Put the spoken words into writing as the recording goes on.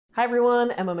Hi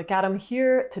everyone, Emma McAdam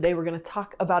here. Today we're going to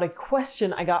talk about a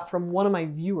question I got from one of my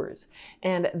viewers.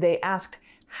 And they asked,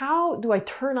 how do I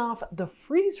turn off the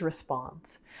freeze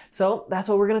response? So that's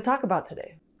what we're going to talk about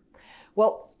today.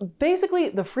 Well, basically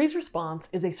the freeze response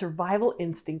is a survival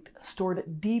instinct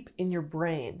stored deep in your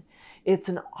brain. It's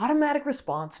an automatic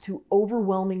response to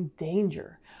overwhelming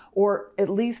danger, or at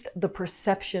least the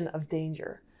perception of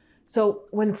danger. So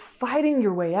when fighting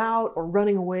your way out or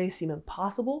running away seem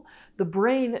impossible, the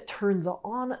brain turns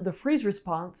on the freeze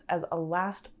response as a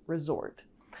last resort.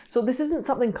 So this isn't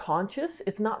something conscious,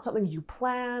 it's not something you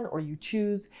plan or you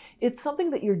choose, it's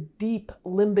something that your deep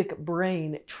limbic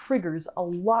brain triggers a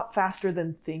lot faster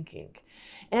than thinking.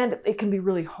 And it can be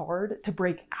really hard to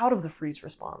break out of the freeze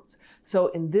response. So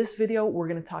in this video, we're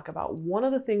going to talk about one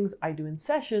of the things I do in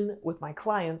session with my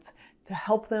clients to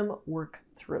help them work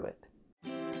through it.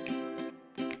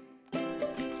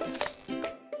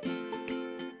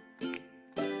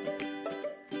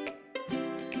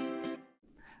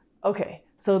 Okay,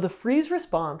 so the freeze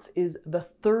response is the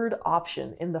third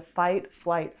option in the fight,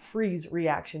 flight, freeze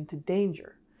reaction to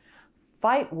danger.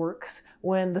 Fight works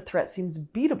when the threat seems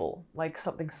beatable, like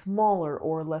something smaller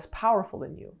or less powerful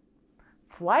than you.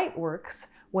 Flight works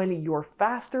when you're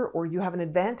faster or you have an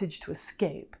advantage to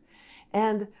escape.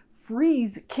 And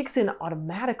freeze kicks in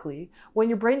automatically when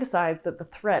your brain decides that the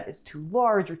threat is too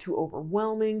large or too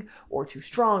overwhelming or too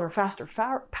strong or fast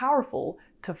or powerful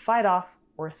to fight off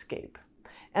or escape.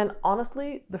 And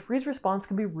honestly, the freeze response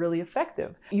can be really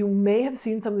effective. You may have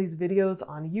seen some of these videos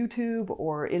on YouTube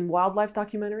or in wildlife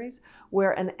documentaries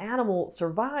where an animal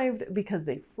survived because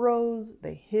they froze,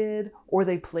 they hid, or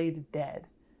they played dead.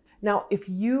 Now, if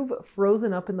you've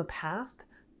frozen up in the past,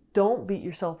 don't beat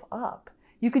yourself up.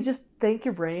 You could just thank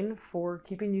your brain for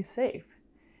keeping you safe.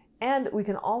 And we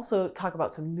can also talk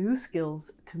about some new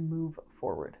skills to move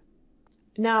forward.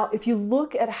 Now, if you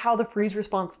look at how the freeze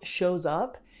response shows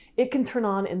up, it can turn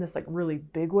on in this really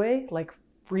big way, like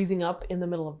freezing up in the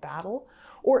middle of battle,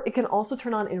 or it can also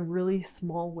turn on in really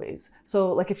small ways.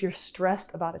 So like if you're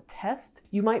stressed about a test,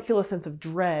 you might feel a sense of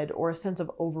dread or a sense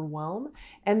of overwhelm,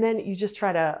 and then you just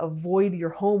try to avoid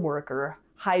your homework or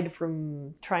hide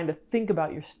from trying to think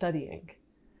about your studying.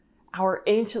 Our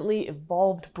anciently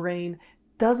evolved brain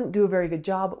doesn't do a very good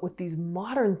job with these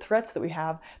modern threats that we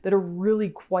have that are really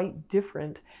quite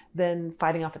different than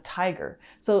fighting off a tiger.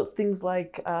 So things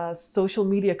like social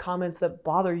media comments that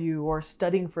bother you or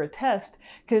studying for a test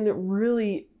can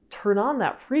really turn on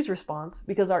that freeze response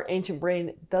because our ancient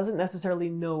brain doesn't necessarily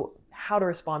know how to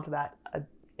respond to that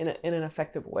in an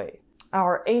effective way.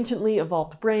 Our anciently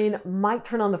evolved brain might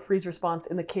turn on the freeze response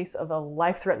in the case of a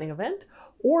life-threatening event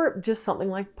or just something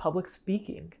like public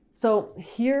speaking. So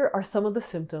here are some of the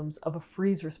symptoms of a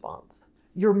freeze response.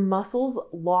 Your muscles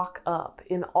lock up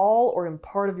in all or in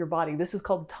part of your body. This is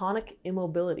called tonic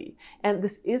immobility. And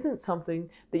this isn't something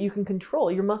that you can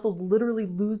control. Your muscles literally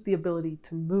lose the ability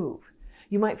to move.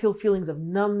 You might feel feelings of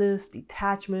numbness,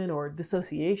 detachment, or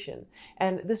dissociation.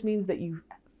 And this means that you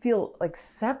feel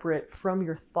separate from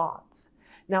your thoughts.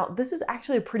 Now, this is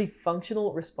actually a pretty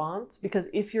functional response because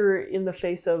if you're in the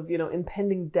face of,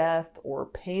 impending death or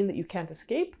pain that you can't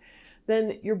escape,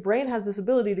 then your brain has this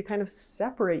ability to kind of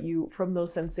separate you from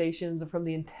those sensations and from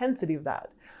the intensity of that.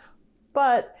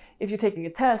 But if you're taking a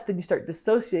test and you start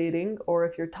dissociating, or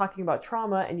if you're talking about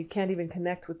trauma and you can't even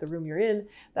connect with the room you're in,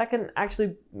 that can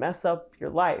actually mess up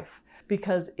your life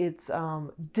because it's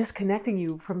disconnecting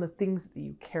you from the things that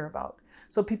you care about.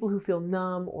 So people who feel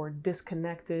numb or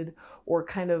disconnected or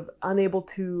kind of unable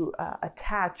to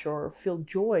attach or feel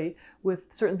joy with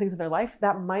certain things in their life,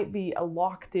 that might be a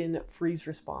locked-in freeze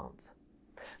response.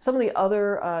 Some of the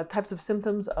other types of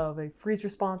symptoms of a freeze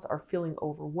response are feeling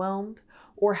overwhelmed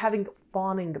or having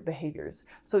fawning behaviors.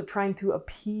 So trying to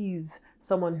appease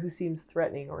someone who seems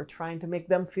threatening or trying to make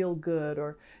them feel good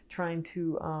or trying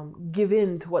to give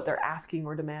in to what they're asking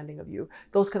or demanding of you.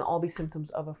 Those can all be symptoms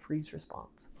of a freeze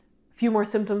response. A few more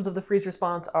symptoms of the freeze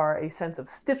response are a sense of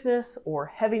stiffness or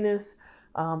heaviness,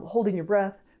 holding your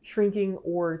breath, shrinking,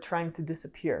 or trying to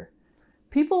disappear.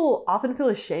 People often feel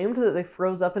ashamed that they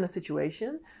froze up in a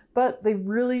situation, but they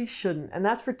really shouldn't, and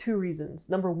that's for two reasons.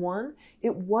 Number one,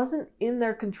 it wasn't in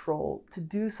their control to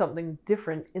do something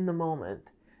different in the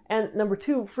moment. And number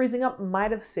two, freezing up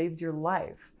might have saved your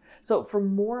life. So for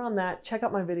more on that, check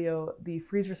out my video, The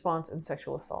Freeze Response and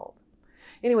Sexual Assault.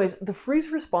 Anyways, the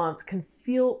freeze response can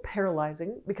feel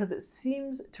paralyzing because it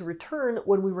seems to return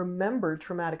when we remember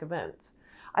traumatic events.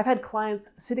 I've had clients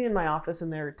sitting in my office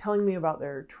and they're telling me about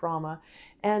their trauma,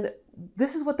 and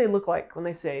this is what they look like when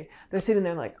they're sitting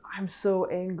there like, I'm so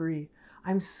angry,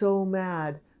 I'm so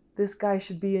mad, this guy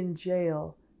should be in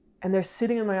jail. And they're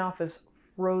sitting in my office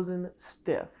frozen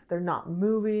stiff. They're not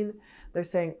moving. They're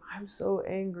saying, I'm so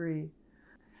angry.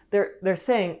 They're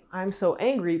saying, I'm so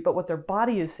angry, but what their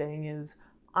body is saying is,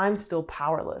 I'm still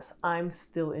powerless. I'm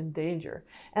still in danger.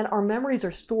 And our memories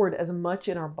are stored as much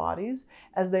in our bodies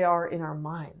as they are in our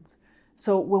minds.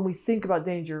 So when we think about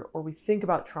danger, or we think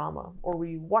about trauma, or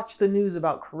we watch the news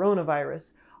about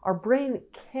coronavirus, our brain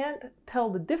can't tell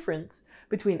the difference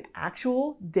between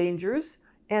actual dangers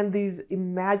and these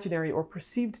imaginary or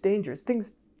perceived dangers,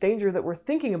 danger that we're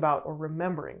thinking about or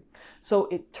remembering. So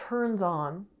it turns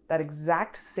on that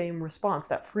exact same response,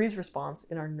 that freeze response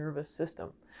in our nervous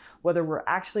system. Whether we're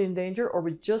actually in danger or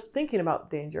we're just thinking about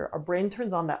danger, our brain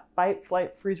turns on that fight,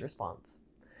 flight, freeze response.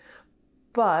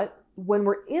 But when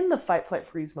we're in the fight, flight,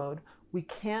 freeze mode, we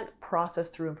can't process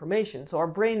through information. So our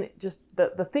brain,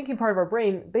 the thinking part of our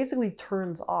brain basically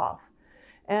turns off.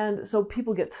 And so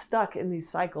people get stuck in these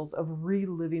cycles of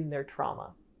reliving their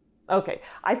trauma. Okay,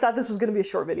 I thought this was going to be a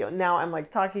short video. Now I'm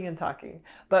like talking and talking,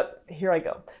 but here I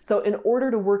go. So in order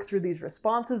to work through these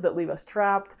responses that leave us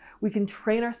trapped, we can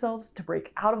train ourselves to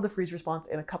break out of the freeze response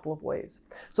in a couple of ways.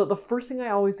 So the first thing I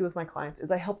always do with my clients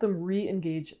is I help them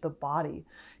re-engage the body,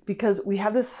 because we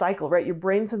have this cycle, right? Your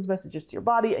brain sends messages to your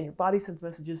body and your body sends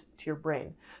messages to your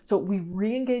brain. So we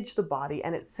re-engage the body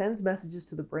and it sends messages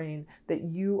to the brain that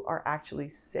you are actually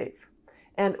safe.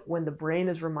 And when the brain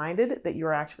is reminded that you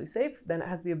are actually safe, then it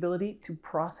has the ability to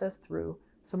process through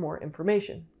some more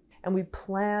information. And we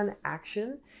plan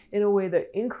action in a way that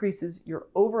increases your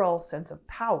overall sense of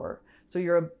power. So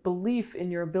your belief in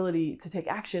your ability to take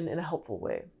action in a helpful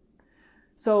way.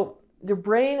 So your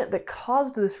brain that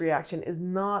caused this reaction is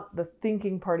not the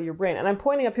thinking part of your brain. And I'm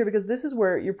pointing up here because this is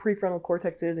where your prefrontal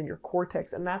cortex is and your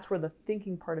cortex, and that's where the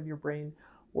thinking part of your brain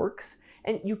works.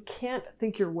 And you can't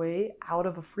think your way out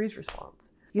of a freeze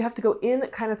response. You have to go in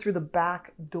kind of through the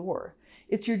back door.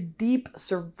 It's your deep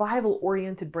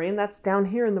survival-oriented brain, that's down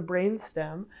here in the brain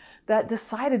stem, that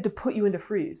decided to put you into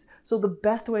freeze. So the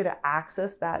best way to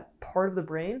access that part of the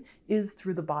brain is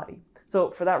through the body. So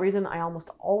for that reason, I almost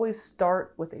always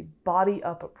start with a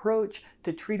body-up approach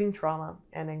to treating trauma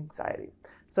and anxiety.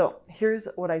 So here's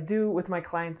what I do with my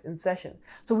clients in session.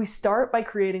 So we start by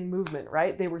creating movement,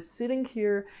 right? They were sitting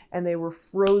here and they were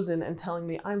frozen and telling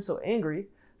me, I'm so angry.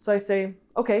 So I say,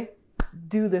 okay,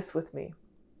 do this with me.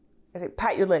 I say,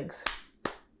 pat your legs.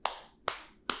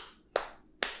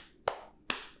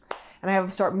 And I have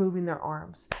them start moving their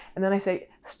arms. And then I say,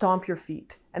 stomp your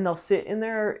feet. And they'll sit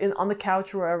on the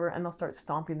couch or wherever, and they'll start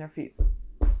stomping their feet.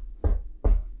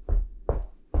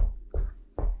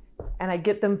 And I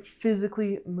get them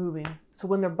physically moving. So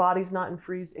when their body's not in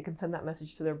freeze, it can send that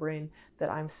message to their brain that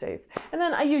I'm safe. And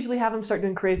then I usually have them start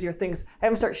doing crazier things. I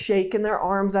have them start shaking their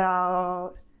arms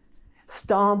out,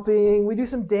 stomping, we do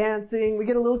some dancing, we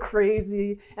get a little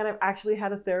crazy. And I've actually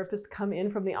had a therapist come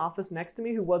in from the office next to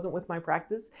me who wasn't with my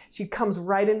practice. She comes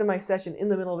right into my session in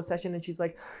the middle of a session and she's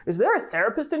like, is there a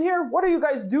therapist in here? What are you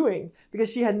guys doing?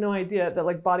 Because she had no idea that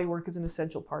like body work is an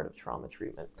essential part of trauma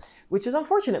treatment, which is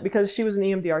unfortunate because she was an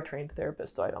EMDR trained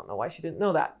therapist. So I don't know why she didn't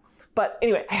know that. But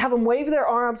anyway, I have them wave their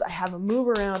arms, I have them move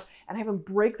around, and I have them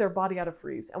break their body out of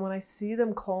freeze. And when I see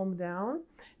them calm down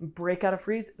and break out of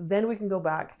freeze, then we can go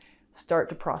back, start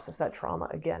to process that trauma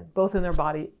again, both in their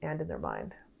body and in their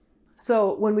mind.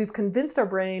 So when we've convinced our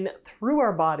brain through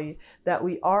our body that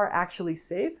we are actually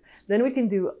safe, then we can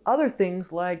do other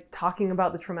things like talking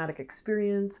about the traumatic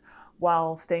experience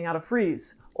while staying out of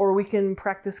freeze. Or we can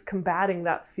practice combating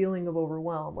that feeling of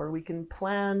overwhelm, or we can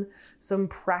plan some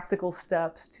practical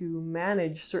steps to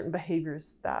manage certain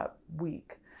behaviors that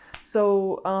week.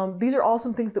 So these are all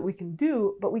some things that we can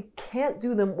do, but we can't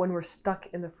do them when we're stuck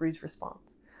in the freeze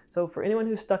response. So for anyone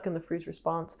who's stuck in the freeze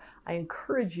response, I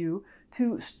encourage you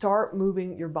to start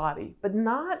moving your body, but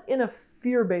not in a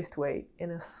fear-based way,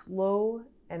 in a slow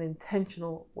and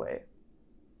intentional way,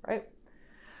 right?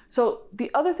 So the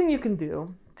other thing you can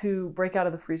do to break out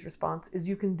of the freeze response is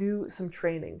you can do some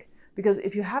training. Because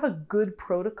if you have a good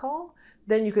protocol,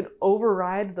 then you can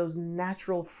override those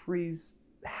natural freeze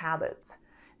habits.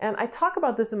 And I talk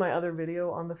about this in my other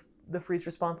video on the freeze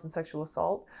response and sexual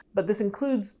assault, but this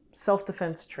includes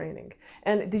self-defense training.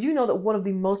 And did you know that one of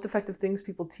the most effective things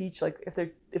people teach, like if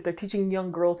they're teaching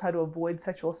young girls how to avoid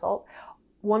sexual assault,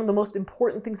 one of the most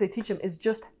important things they teach them is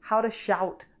just how to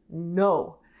shout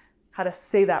no, how to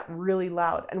say that really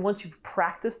loud. And once you've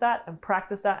practiced that and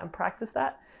practiced that and practiced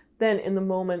that, then in the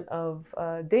moment of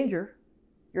danger,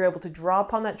 you're able to draw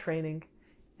upon that training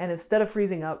and instead of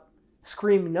freezing up,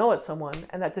 scream no at someone,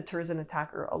 and that deters an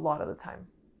attacker a lot of the time.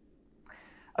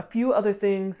 A few other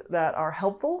things that are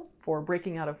helpful for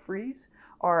breaking out of freeze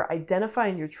are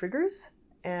identifying your triggers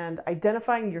and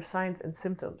identifying your signs and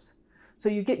symptoms. So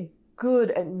you get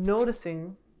good at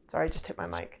noticing, sorry, I just hit my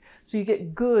mic. So you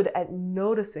get good at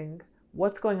noticing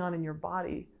what's going on in your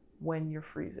body when you're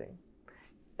freezing.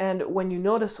 And when you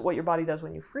notice what your body does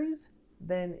when you freeze,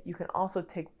 then you can also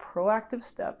take proactive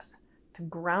steps to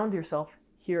ground yourself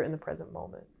here in the present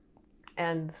moment.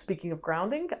 And speaking of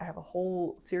grounding, I have a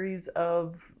whole series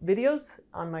of videos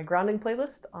on my grounding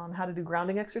playlist on how to do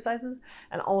grounding exercises,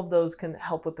 and all of those can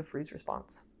help with the freeze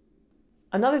response.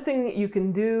 Another thing you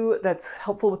can do that's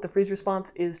helpful with the freeze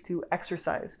response is to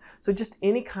exercise. So just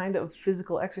any kind of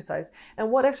physical exercise. And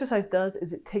what exercise does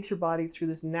is it takes your body through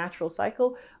this natural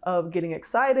cycle of getting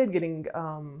excited, getting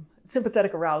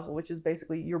sympathetic arousal, which is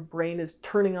basically your brain is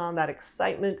turning on that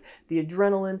excitement, the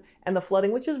adrenaline, and the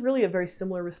flooding, which is really a very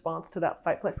similar response to that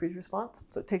fight, flight, freeze response.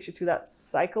 So it takes you through that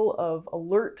cycle of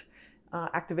alert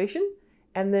activation.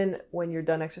 And then when you're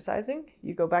done exercising,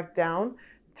 you go back down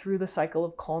through the cycle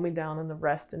of calming down and the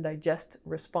rest and digest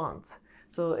response.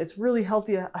 So it's really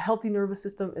healthy. A healthy nervous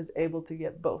system is able to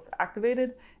get both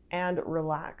activated and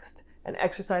relaxed. And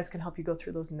exercise can help you go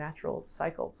through those natural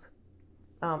cycles.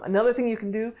 Another thing you can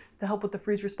do to help with the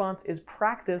freeze response is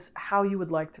practice how you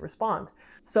would like to respond.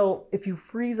 So if you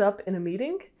freeze up in a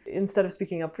meeting, instead of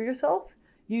speaking up for yourself,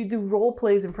 you do role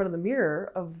plays in front of the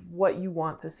mirror of what you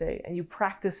want to say, and you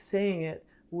practice saying it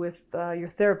with your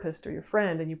therapist or your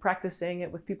friend, and you practice saying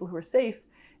it with people who are safe.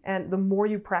 And the more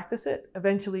you practice it,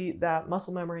 eventually that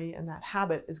muscle memory and that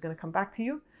habit is going to come back to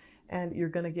you, and you're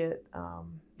going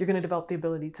to develop the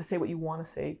ability to say what you want to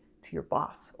say to your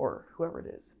boss or whoever it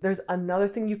is. There's another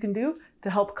thing you can do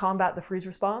to help combat the freeze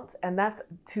response, and that's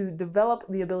to develop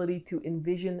the ability to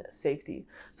envision safety.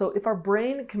 So if our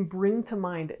brain can bring to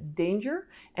mind danger,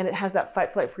 and it has that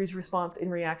fight, flight, freeze response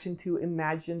in reaction to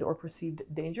imagined or perceived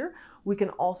danger, we can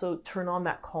also turn on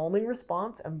that calming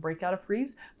response and break out of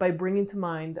freeze by bringing to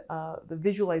mind the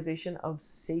visualization of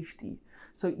safety.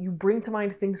 So you bring to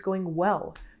mind things going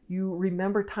well. You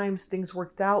remember times things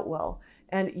worked out well,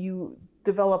 and you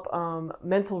develop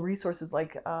mental resources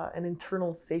like an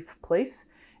internal safe place.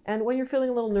 And when you're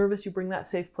feeling a little nervous, you bring that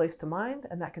safe place to mind,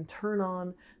 and that can turn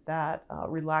on that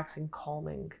relaxing,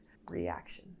 calming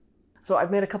reaction. So I've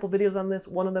made a couple videos on this.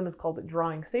 One of them is called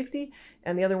Drawing Safety,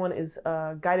 and the other one is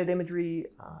guided imagery.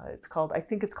 I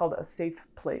think it's called A Safe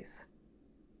Place.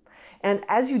 And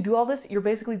as you do all this, you're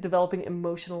basically developing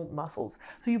emotional muscles.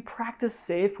 So you practice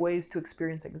safe ways to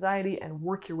experience anxiety and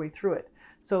work your way through it.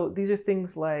 So these are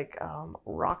things like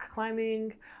rock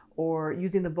climbing, or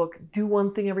using the book Do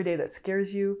One Thing Every Day That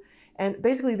Scares You. And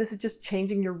basically this is just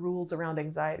changing your rules around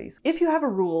anxieties. If you have a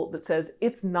rule that says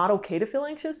it's not okay to feel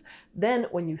anxious, then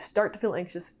when you start to feel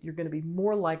anxious, you're going to be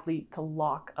more likely to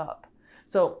lock up.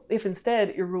 So if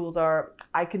instead your rules are,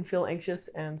 I can feel anxious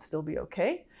and still be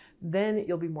okay, then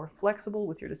you'll be more flexible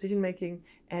with your decision making,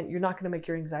 and you're not going to make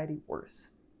your anxiety worse.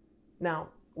 Now,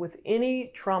 with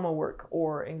any trauma work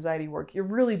or anxiety work, you're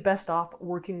really best off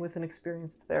working with an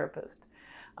experienced therapist.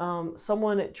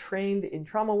 Someone trained in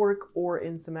trauma work or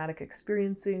in somatic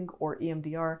experiencing or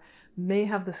EMDR may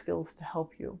have the skills to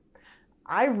help you.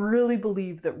 I really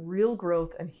believe that real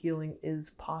growth and healing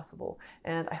is possible,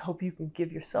 and I hope you can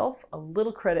give yourself a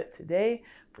little credit today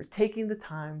for taking the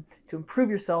time to improve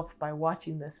yourself by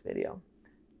watching this video.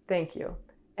 Thank you.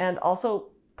 And also,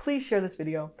 please share this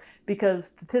video, because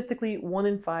statistically 1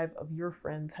 in 5 of your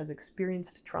friends has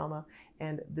experienced trauma,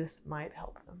 and this might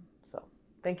help them. So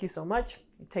thank you so much.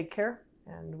 Take care,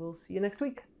 and we'll see you next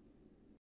week.